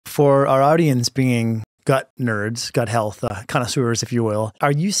For our audience being gut nerds, gut health connoisseurs, if you will,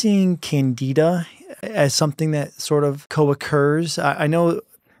 are you seeing Candida as something that sort of co-occurs? I know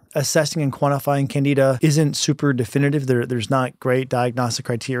assessing and quantifying Candida isn't super definitive. There's not great diagnostic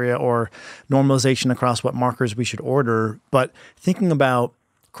criteria or normalization across what markers we should order. But thinking about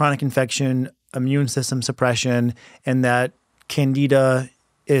chronic infection, immune system suppression, and that Candida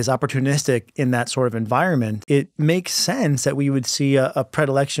is opportunistic in that sort of environment, it makes sense that we would see a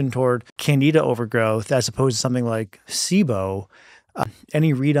predilection toward Candida overgrowth as opposed to something like SIBO.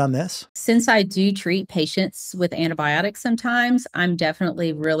 Any read on this? Since I do treat patients with antibiotics sometimes, I'm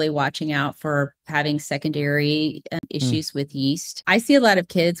definitely really watching out for having secondary issues with yeast. I see a lot of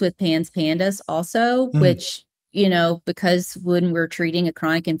kids with PANS pandas also, which, you know, because when we're treating a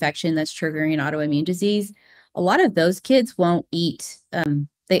chronic infection that's triggering an autoimmune disease, a lot of those kids won't eat.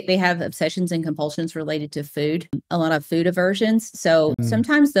 They have obsessions and compulsions related to food, a lot of food aversions. So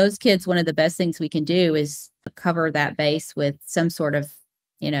sometimes those kids, one of the best things we can do is cover that base with some sort of,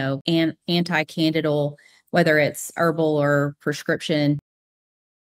 you know, anti-candidal, whether it's herbal or prescription